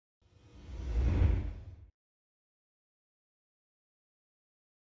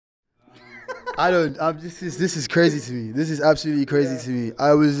I don't. This is crazy to me. This is absolutely crazy to me.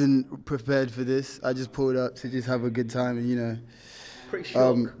 I wasn't prepared for this. I just pulled up to just have a good time and Pretty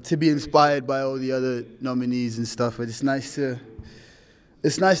shocked. to be inspired by all the other nominees and stuff. But it's nice to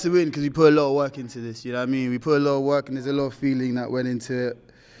win because we put a lot of work into this. You know what I mean? We put a lot of work and there's a lot of feeling that went into it.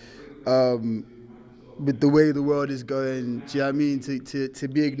 With the way the world is going, do you know what I mean? To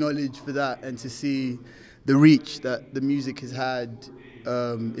be acknowledged for that and to see the reach that the music has had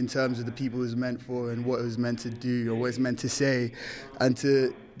in terms of the people it was meant for and what it was meant to do or what it's meant to say, and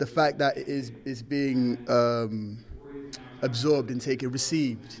to the fact that it is being absorbed and taken,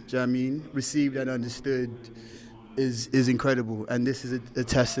 received, do you know what I mean? Received and understood is incredible, and this is a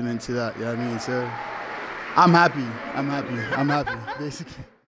testament to that, you know what I mean? So I'm happy, basically.